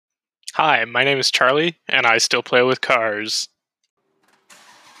Hi, my name is Charlie, and I still play with cars.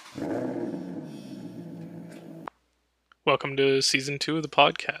 Welcome to season 2 of the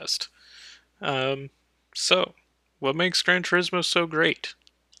podcast. Um, so, what makes Gran Turismo so great?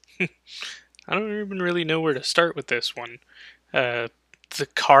 I don't even really know where to start with this one. Uh, the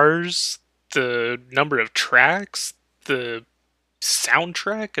cars, the number of tracks, the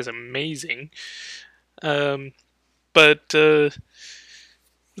soundtrack is amazing. Um, but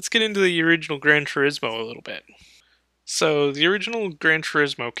let's get into the original Gran Turismo a little bit. So, the original Gran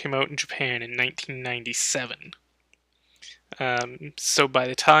Turismo came out in Japan in 1997. So by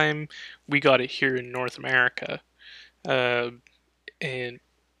the time we got it here in North America, uh, in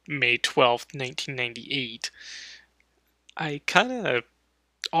May 12th, 1998, I kind of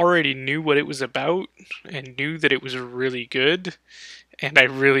already knew what it was about and knew that it was really good, and I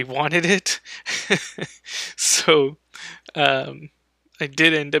really wanted it. So um, I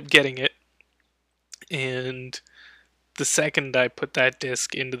did end up getting it, and the second I put that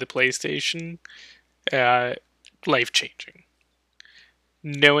disc into the PlayStation, uh, life changing.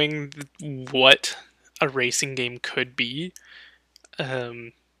 Knowing what a racing game could be,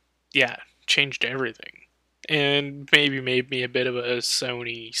 um, yeah, changed everything. And maybe made me a bit of a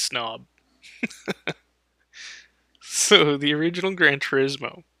Sony snob. So, the original Gran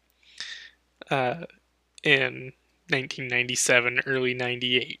Turismo uh, in 1997, early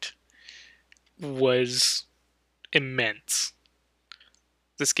 98, was immense.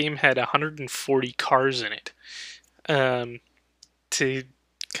 This game had 140 cars in it. Um, to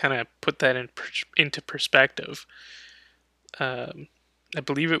kind of put that into perspective, um, I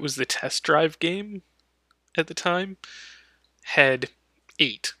believe it was the test drive game at the time, had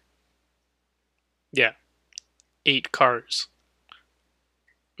 8. Yeah, 8 cars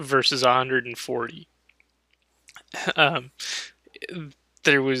versus 140. Um,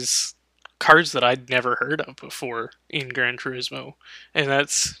 there was cars that I'd never heard of before in Gran Turismo, and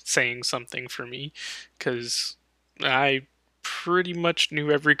that's saying something for me because I pretty much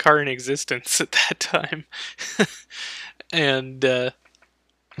knew every car in existence at that time. And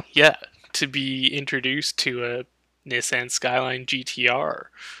yeah, to be introduced to a Nissan Skyline GTR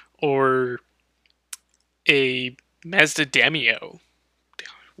or a Mazda Demio.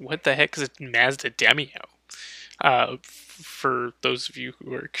 What the heck is a Mazda Demio? For those of you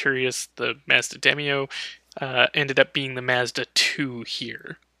who are curious, the Mazda Demio ended up being the Mazda 2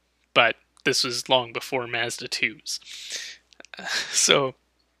 here, but this was long before Mazda 2s. So,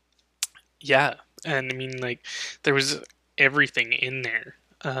 yeah, and I mean, like, there was everything in there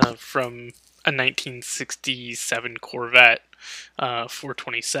from a 1967 Corvette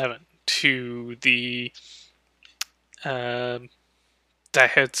 427 to the uh,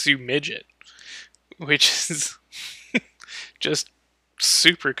 Daihatsu Midget, which is just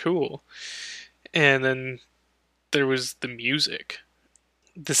super cool. And then there was the music,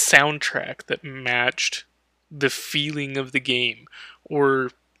 the soundtrack that matched the feeling of the game, or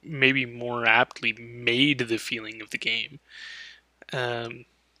maybe more aptly, made the feeling of the game. Um,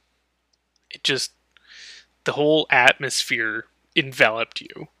 it just, the whole atmosphere enveloped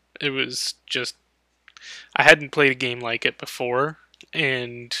you. It was just, I hadn't played a game like it before,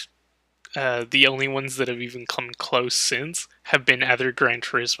 and the only ones that have even come close since have been other Gran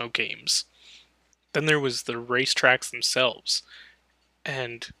Turismo games. Then there was the racetracks themselves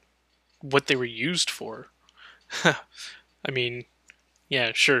and what they were used for. I mean,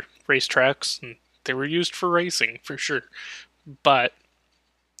 yeah, sure, racetracks, and they were used for racing, for sure. But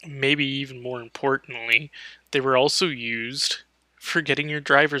maybe even more importantly, they were also used for getting your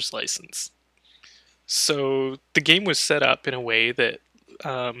driver's license. So the game was set up in a way that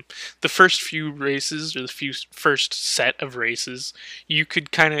the first few races, or the first set of races, you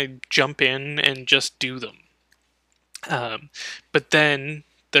could kind of jump in and just do them. But then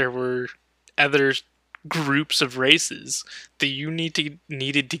there were other groups of races that you needed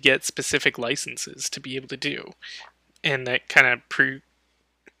to get specific licenses to be able to do, and that kind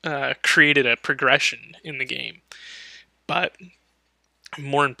of created a progression in the game. But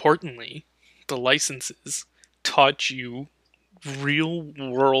more importantly, the licenses taught you real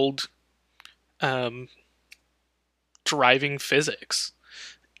world um, driving physics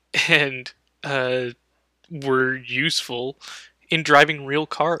and were useful in driving real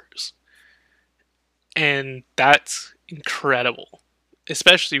cars. And that's incredible,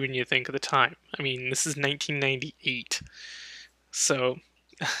 especially when you think of the time. I mean, this is 1998. So,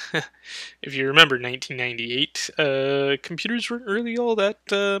 if you remember 1998, computers weren't really all that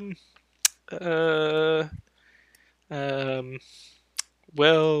uh, um,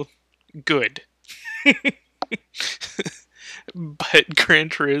 well, good. But Gran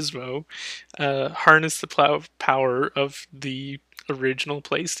Turismo harnessed the power of the original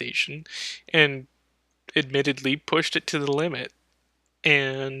PlayStation and admittedly pushed it to the limit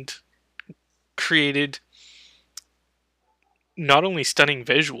and created not only stunning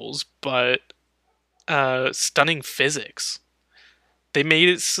visuals but stunning physics. They made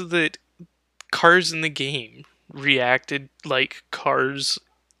it so that cars in the game reacted like cars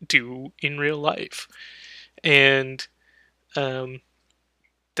do in real life, and um,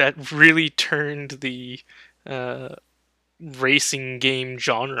 that really turned the uh, racing game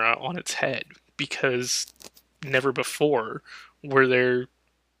genre on its head because never before were there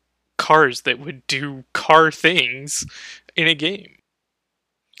cars that would do car things in a game.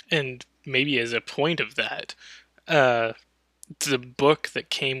 And maybe as a point of that, uh, the book that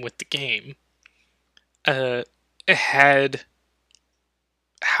came with the game uh, had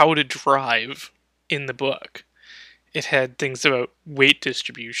how to drive in the book. It had things about weight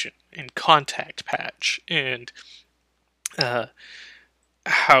distribution and contact patch and uh,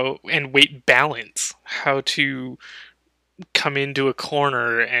 how and weight balance, how to come into a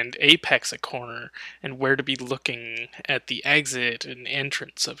corner and apex a corner, and where to be looking at the exit and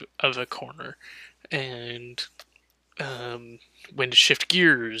entrance of a corner, and when to shift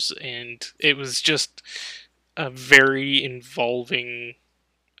gears. And it was just a very involving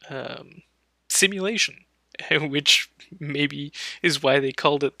simulation, which maybe is why they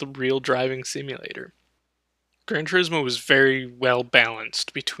called it the real driving simulator. Gran Turismo was very well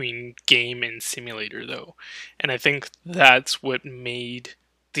balanced between game and simulator, though, and I think that's what made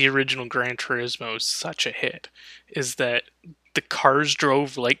the original Gran Turismo such a hit. Is that the cars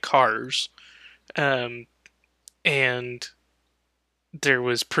drove like cars, um, and there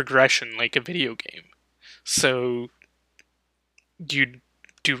was progression like a video game. So you'd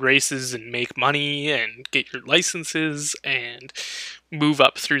do races and make money and get your licenses and move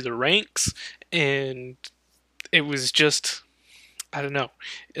up through the ranks, and it was just, I don't know.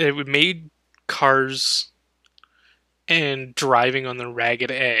 It made cars and driving on the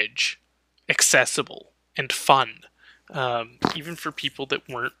ragged edge accessible and fun, even for people that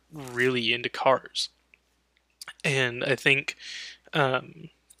weren't really into cars. And I think um,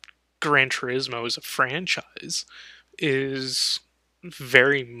 Gran Turismo as a franchise is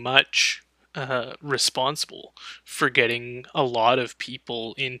very much responsible for getting a lot of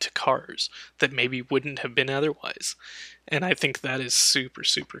people into cars that maybe wouldn't have been otherwise. And I think that is super,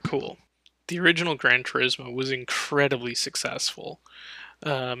 super cool. The original Gran Turismo was incredibly successful.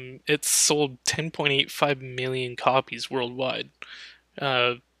 It sold 10.85 million copies worldwide,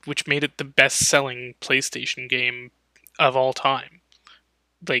 which made it the best selling PlayStation game of all time.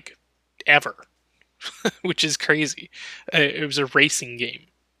 Like, ever. Which is crazy. It was a racing game.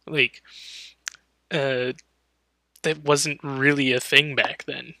 Like, uh, that wasn't really a thing back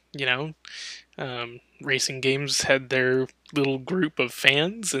then, you know? Racing games had their little group of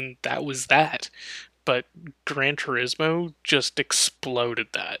fans, and that was that. But Gran Turismo just exploded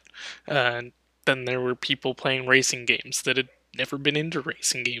that. And then there were people playing racing games that had never been into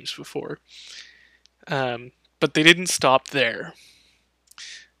racing games before. But they didn't stop there.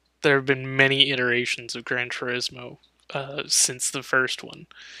 There have been many iterations of Gran Turismo since the first one.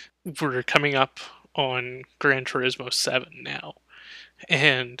 We're coming up on Gran Turismo 7 now,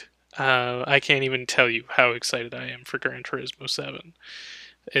 and I can't even tell you how excited I am for Gran Turismo 7.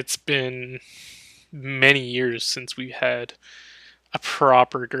 It's been many years since we had a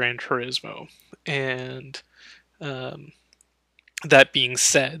proper Gran Turismo, and um, that being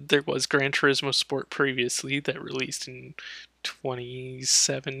said, there was Gran Turismo Sport previously that released in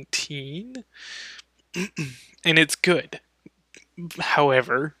 2017, and it's good.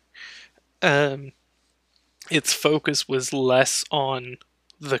 However, um, its focus was less on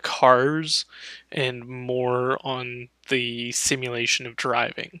the cars and more on the simulation of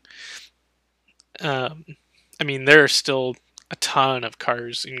driving. Um, I mean, there are still a ton of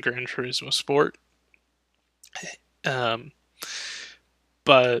cars in Gran Turismo Sport, um,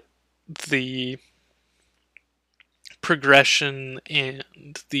 but the progression and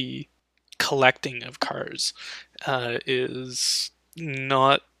the collecting of cars is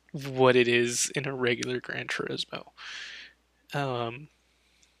not what it is in a regular Gran Turismo. Um,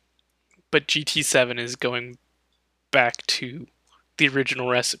 but GT7 is going back to the original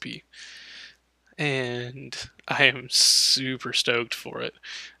recipe, and I am super stoked for it.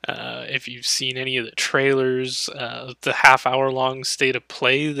 If you've seen any of the trailers, the half-hour long state of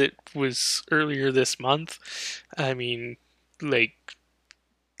play that was earlier this month, I mean, like,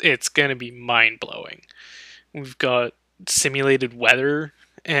 it's gonna be mind-blowing. We've got simulated weather,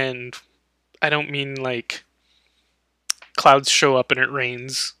 and I don't mean like clouds show up and it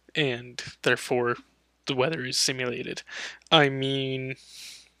rains, and therefore the weather is simulated. I mean,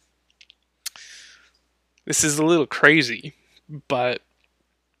 this is a little crazy, but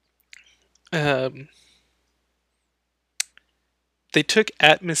um, they took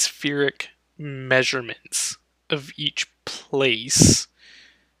atmospheric measurements of each place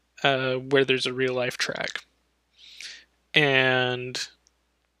where there's a real life track, and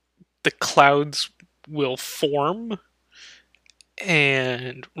the clouds will form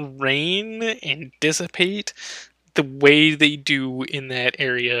and rain and dissipate the way they do in that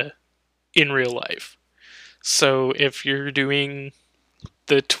area in real life. So if you're doing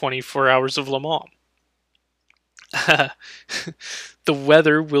the 24 hours of Le Mans, the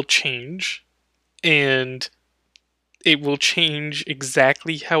weather will change, and it will change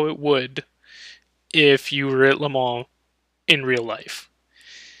exactly how it would if you were at Le Mans in real life,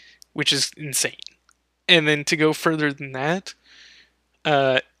 which is insane. And then to go further than that,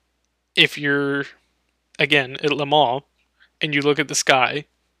 uh, if you're again at Le Mans and you look at the sky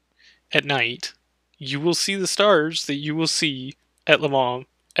at night, you will see the stars that you will see at Le Mans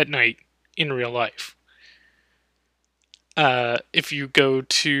at night in real life. If you go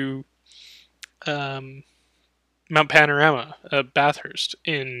to um, Mount Panorama, Bathurst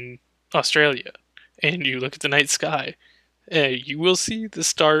in Australia, and you look at the night sky, you will see the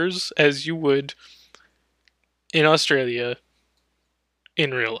stars as you would in Australia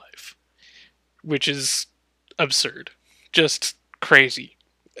in real life, which is absurd. Just crazy.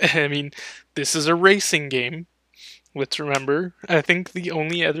 I mean, this is a racing game. Let's remember, I think the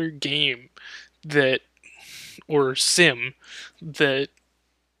only other game that, or sim, that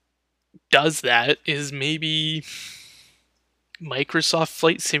does that is maybe Microsoft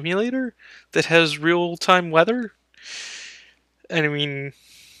Flight Simulator that has real time weather. And I mean,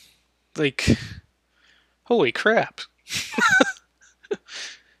 like, holy crap.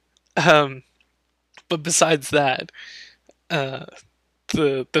 um, but besides that, uh,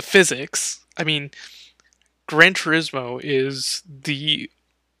 the physics. I mean, Gran Turismo is the,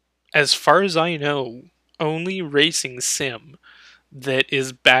 as far as I know, only racing sim that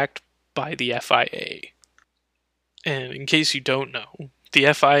is backed by the FIA. And in case you don't know,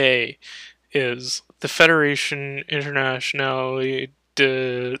 the FIA is the Fédération Internationale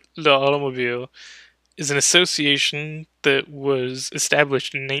de l'Automobile, is an association that was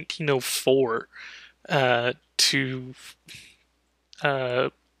established in 1904 to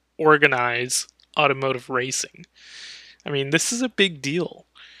organize automotive racing. I mean, this is a big deal.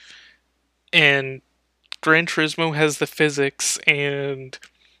 And Gran Turismo has the physics and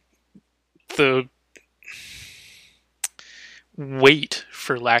the weight,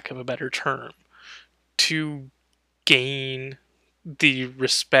 for lack of a better term, to gain the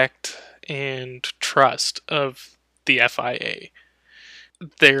respect and trust of the FIA.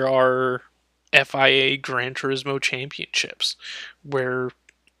 There are FIA Gran Turismo championships where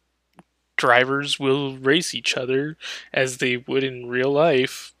drivers will race each other as they would in real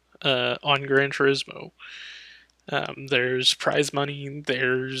life on Gran Turismo. There's prize money,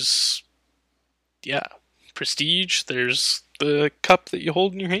 there's, yeah, prestige, there's the cup that you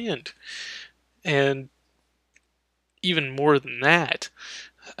hold in your hand. And even more than that,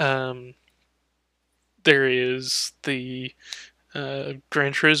 there is the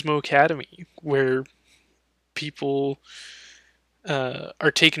Gran Turismo Academy, where people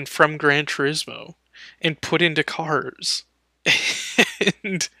are taken from Gran Turismo and put into cars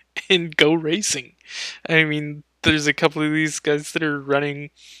and and go racing. I mean, there's a couple of these guys that are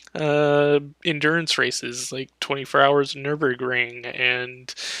running endurance races, like 24 Hours of Nürburgring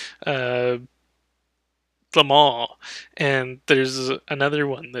and Le Mans, and there's another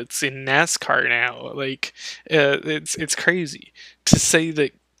one that's in NASCAR now. Like, it's crazy to say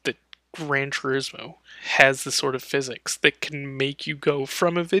that Gran Turismo has the sort of physics that can make you go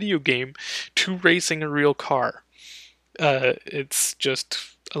from a video game to racing a real car. It's just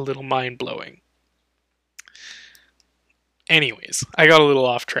a little mind blowing. Anyways, I got a little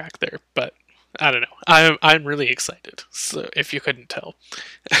off track there, but I don't know. I'm really excited. So if you couldn't tell,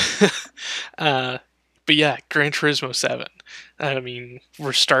 but yeah, Gran Turismo 7. I mean,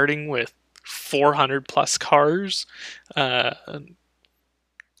 we're starting with 400 plus cars. I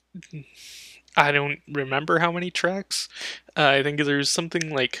don't remember how many tracks. I think there's something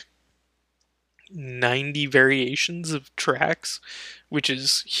like 90 variations of tracks, which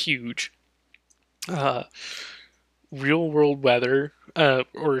is huge. Real world weather,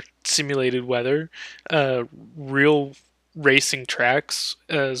 or simulated weather, real racing tracks,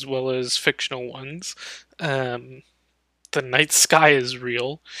 as well as fictional ones. The night sky is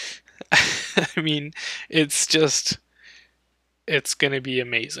real. I mean, it's just it's going to be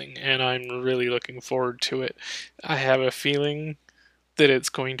amazing, and I'm really looking forward to it. I have a feeling that it's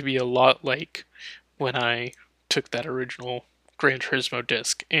going to be a lot like when I took that original Gran Turismo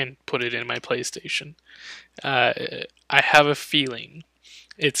disc and put it in my PlayStation. Uh, I have a feeling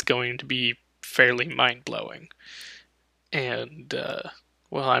it's going to be fairly mind blowing, and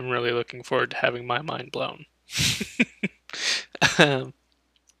well, I'm really looking forward to having my mind blown. um,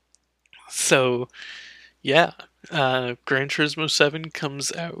 so yeah, Gran Turismo 7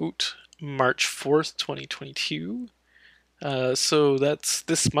 comes out March 4th, 2022. So that's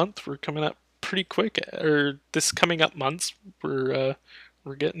this month. We're coming up pretty quick, or this coming up months. We're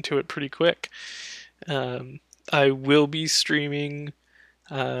getting to it pretty quick. I will be streaming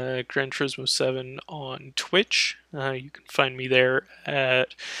Gran Turismo 7 on Twitch. You can find me there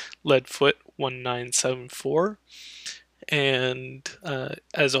at Leadfoot1974. And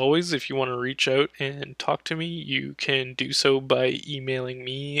as always, if you want to reach out and talk to me, you can do so by emailing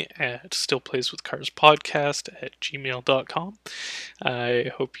me at stillplayswithcarspodcast@gmail.com.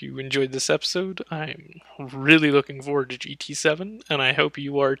 I hope you enjoyed this episode. I'm really looking forward to GT7, and I hope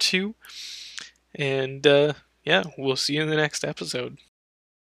you are too. And yeah, we'll see you in the next episode.